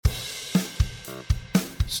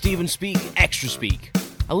Stephen Speak, Extra Speak.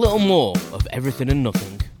 A little more of everything and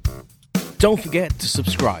nothing. Don't forget to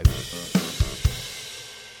subscribe.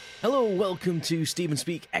 Hello, welcome to Stephen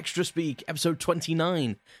Speak, Extra Speak, episode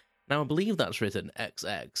 29. Now, I believe that's written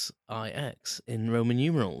XXIX in Roman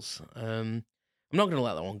numerals. I'm not going to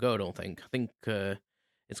let that one go, I don't think. I think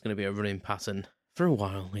it's going to be a running pattern for a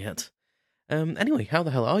while yet. Anyway, how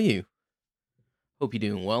the hell are you? Hope you're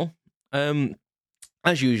doing well.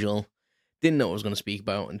 As usual, didn't know what I was going to speak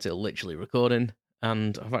about until literally recording,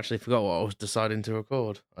 and I've actually forgot what I was deciding to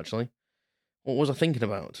record, actually. What was I thinking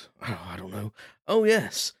about? Oh, I don't know. Oh,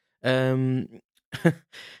 yes.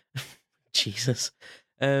 Jesus.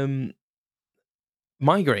 Migraines,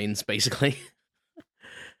 basically.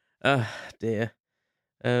 Dear.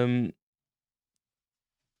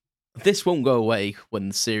 This won't go away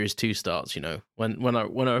when Series 2 starts, you know. When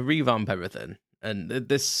I revamp everything, and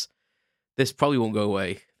this probably won't go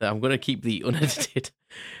away. I'm going to keep the unedited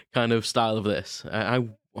kind of style of this. I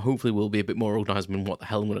hopefully will be a bit more organised in what the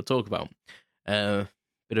hell I'm going to talk about.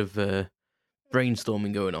 Bit of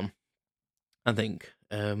brainstorming going on, I think.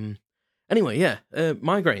 Anyway, yeah,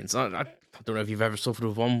 migraines. I don't know if you've ever suffered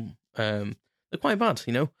with one. They're quite bad,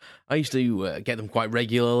 you know. I used to get them quite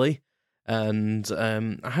regularly, and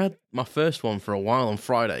I had my first one for a while on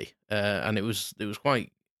Friday, and it was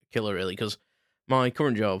quite killer, really, because my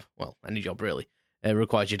current job, well, any job really,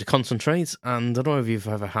 requires you to concentrate, and I don't know if you've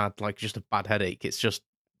ever had like just a bad headache. It's just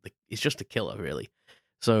a killer, really.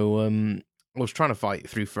 So I was trying to fight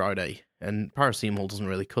through Friday, and paracetamol doesn't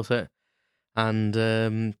really cut it, and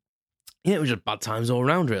yeah, it was just bad times all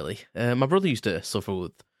around, really. My brother used to suffer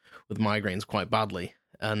with migraines quite badly,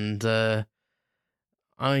 and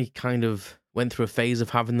I kind of went through a phase of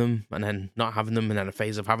having them, and then not having them, and then a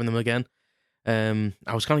phase of having them again.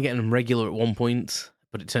 I was kind of getting them regular at one point,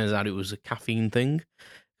 but it turns out it was a caffeine thing,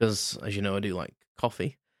 because, as you know, I do like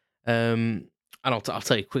coffee. And I'll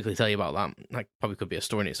quickly tell you about that. That probably could be a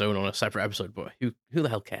story in its own on a separate episode, but who the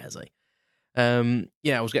hell cares, eh?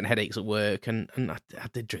 Yeah, I was getting headaches at work, and I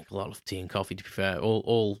did drink a lot of tea and coffee, to be fair,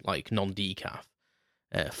 all like non-decaf,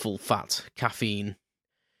 full fat, caffeine,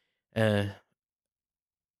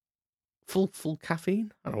 full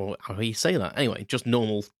caffeine? I don't know how you say that. Anyway, just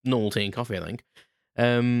normal tea and coffee, I think.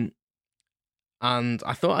 And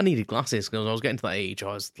I thought I needed glasses, because I was getting to that age,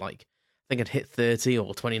 I was like, I think I'd hit 30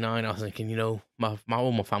 or 29, I was thinking, you know,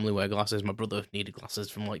 all my family wear glasses, my brother needed glasses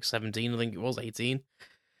from like 17, I think it was, 18.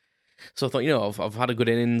 So I thought, you know, I've had a good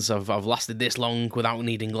innings. I've lasted this long without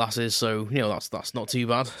needing glasses, so you know that's not too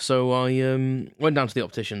bad. So I went down to the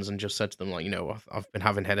opticians and just said to them, like, you know, I've been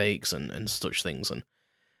having headaches and such things, and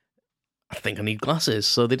I think I need glasses.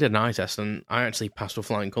 So they did an eye test, and I actually passed with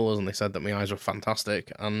flying colours, and they said that my eyes were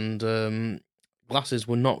fantastic, and glasses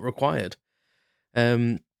were not required.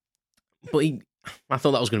 But I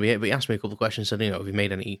thought that was going to be it. But he asked me a couple of questions. Said, you know, have you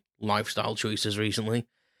made any lifestyle choices recently?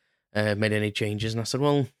 Made any changes? And I said,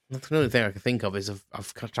 well, the only thing I can think of is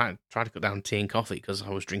I've tried to cut down tea and coffee, because I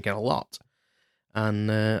was drinking a lot,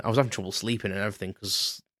 and I was having trouble sleeping and everything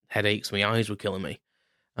because headaches, my eyes were killing me.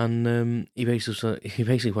 And he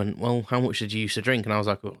basically went, well, how much did you used to drink? And I was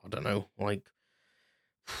like, oh, I don't know, like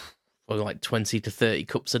 20 to 30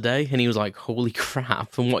 cups a day. And he was like, holy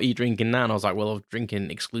crap, and what are you drinking now? And I was like, well, I'm drinking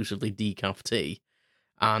exclusively decaf tea,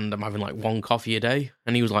 and I'm having like one coffee a day.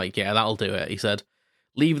 And he was like, yeah, that'll do it. He said,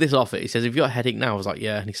 leave this office. He says, if you've got a headache now, I was like,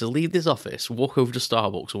 yeah. And he says, leave this office, walk over to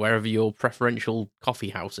Starbucks or wherever your preferential coffee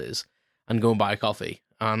house is, and go and buy a coffee.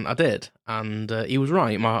 And I did. And he was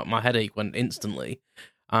right. My headache went instantly.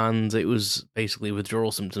 And it was basically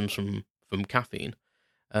withdrawal symptoms from caffeine.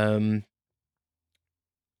 So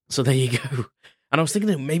there you go. And I was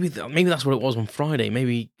thinking that maybe that's what it was on Friday.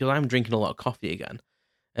 Maybe because I'm drinking a lot of coffee again.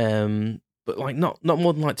 But like not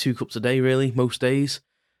more than like 2 cups a day, really, most days.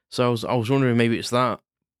 So I was wondering, maybe it's that,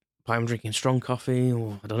 but I'm drinking strong coffee,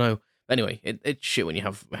 or I don't know. Anyway, it's shit when you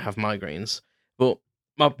have migraines. But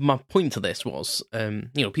my point to this was, you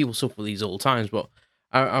know, people suffer with these all the times, but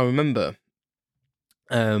I remember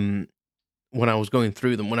when I was going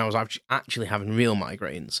through them, when I was actually having real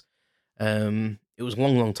migraines, it was a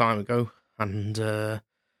long time ago, and I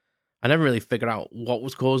never really figured out what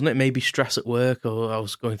was causing it. Maybe stress at work, or I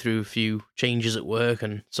was going through a few changes at work,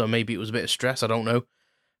 and so maybe it was a bit of stress, I don't know.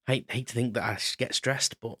 I hate to think that I get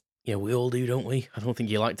stressed, but you know, we all do, don't we? I don't think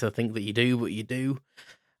you like to think that you do, but you do.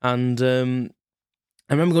 And I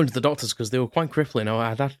remember going to the doctors because they were quite crippling.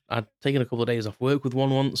 I'd taken a couple of days off work with one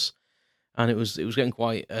once, and it was getting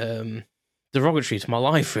quite derogatory to my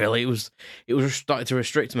life. Really, it was starting to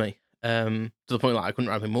restrict me to the point that I couldn't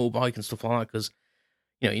ride my motorbike and stuff like that, because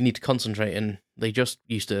you know, you need to concentrate. And I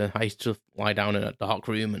used to lie down in a dark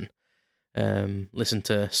room and listen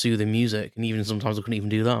to soothing music, and even sometimes I couldn't even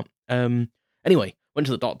do that. Anyway, went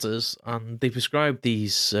to the doctors, and they prescribed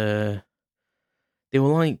these. They were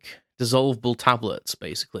like dissolvable tablets,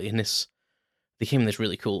 basically, and they came in this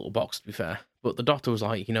really cool little box, to be fair. But the doctor was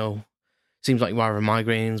like, seems like you're having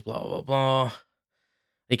migraines, blah blah blah.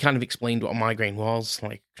 He kind of explained what a migraine was,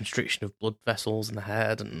 like constriction of blood vessels in the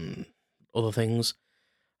head and other things,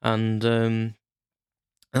 and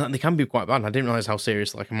they can be quite bad. I didn't realize how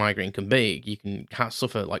serious like a migraine can be. You can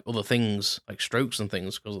suffer like other things, like strokes and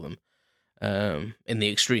things, because of them, in the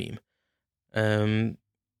extreme.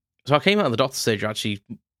 So I came out of the doctor's surgery actually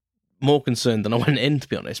more concerned than I went in, to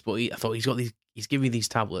be honest. But I thought he's giving me these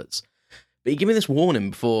tablets, but he gave me this warning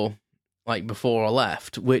before I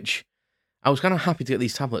left, which I was kind of happy to get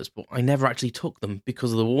these tablets, but I never actually took them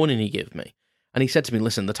because of the warning he gave me. And he said to me,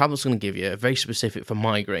 "Listen, the tablets I'm going to give you are very specific for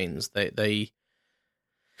migraines. They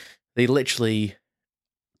literally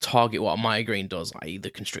target what a migraine does, i.e. the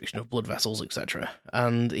constriction of blood vessels, etc."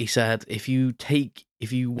 And he said, if you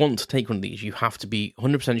want to take one of these, you have to be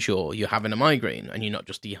 100% sure you're having a migraine and you're not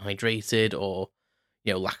just dehydrated or,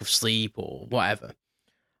 lack of sleep or whatever.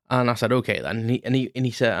 And I said, okay then.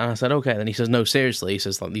 He said, okay. Then he says, no, seriously. He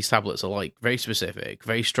says, like, these tablets are like very specific,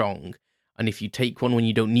 very strong. And if you take one when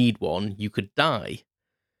you don't need one, you could die.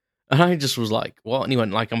 And I just was like, what? And he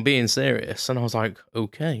went, like, I'm being serious. And I was like,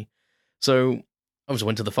 okay. So I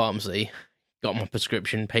went to the pharmacy, got my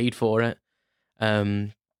prescription, paid for it.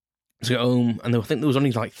 To go home, and I think there was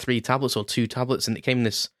only like 3 tablets or 2 tablets, and it came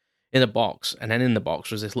in a box, and then in the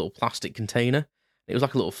box was this little plastic container. It was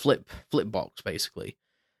like a little flip box, basically.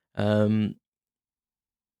 Very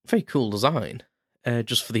cool design,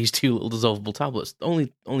 just for these 2 little dissolvable tablets,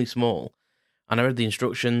 only small. And I read the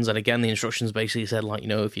instructions, and again, the instructions basically said, like,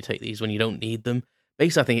 if you take these when you don't need them,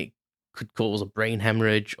 basically I think it could cause a brain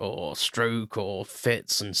hemorrhage or stroke or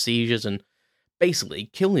fits and seizures and basically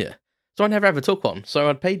kill you. So I never ever took one. So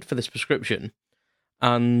I'd paid for this prescription,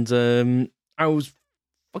 and I was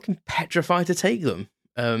fucking petrified to take them.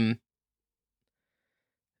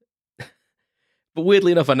 But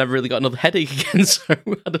weirdly enough, I never really got another headache again, so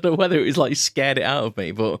I don't know whether it was like scared it out of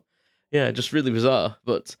me, but yeah, just really bizarre.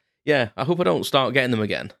 But yeah, I hope I don't start getting them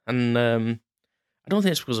again. And I don't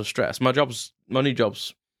think it's because of stress. My new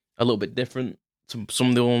job's a little bit different to some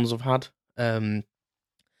of the ones I've had. But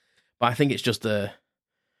I think it's just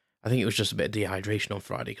I think it was just a bit of dehydration on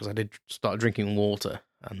Friday, because I did start drinking water,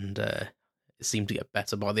 and it seemed to get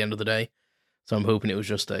better by the end of the day. So I'm hoping it was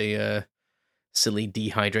just a silly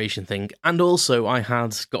dehydration thing. And also, I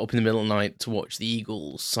had got up in the middle of the night to watch the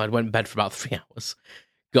Eagles. So I went to bed for about 3 hours,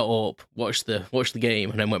 got up, watched the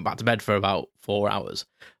game, and then went back to bed for about 4 hours.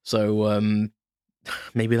 So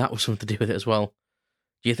maybe that was something to do with it as well.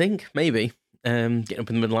 Do you think? Maybe. Getting up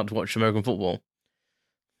in the middle of the night to watch American football.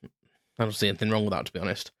 I don't see anything wrong with that, to be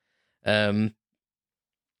honest.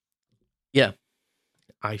 Yeah,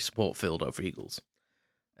 I support Philadelphia Eagles.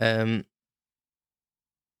 Come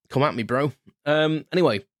at me, bro.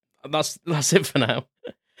 Anyway, that's it for now.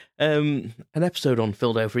 An episode on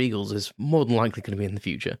Philadelphia Eagles is more than likely going to be in the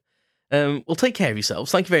future. Well, take care of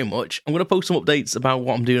yourselves. Thank you very much. I'm going to post some updates about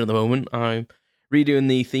what I'm doing at the moment. I'm redoing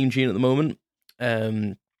the theme tune at the moment.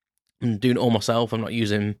 I'm doing it all myself. I'm not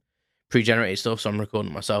using pre-generated stuff, so I'm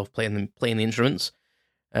recording it myself, playing the instruments.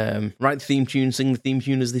 Write the theme tune, sing the theme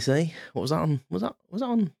tune, as they say. What was that on? Was that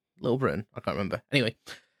on Little Britain? I can't remember. Anyway,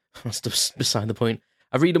 that's just beside the point.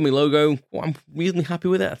 I've redone my logo. I'm reasonably happy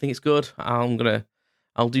with it. I think it's good. I'll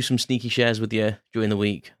do some sneaky shares with you during the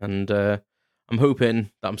week, and I'm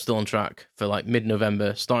hoping that I'm still on track for like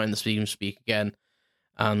mid-November, starting the Speak again,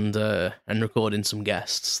 and recording some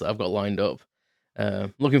guests that I've got lined up.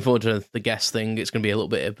 Looking forward to the guest thing. It's going to be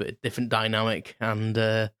a bit different dynamic, and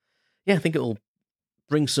yeah, I think it'll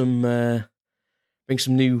bring some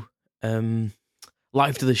new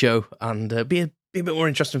life to the show, and be a bit more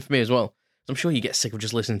interesting for me as well. I'm sure you get sick of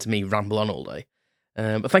just listening to me ramble on all day.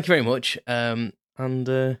 But thank you very much, and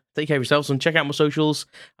take care of yourselves, and check out my socials,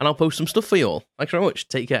 and I'll post some stuff for you all. Thanks very much.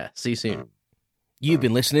 Take care. See you soon. You've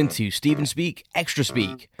been listening to Stephen Speak Extra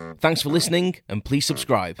Speak. Thanks for listening, and please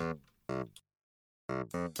subscribe.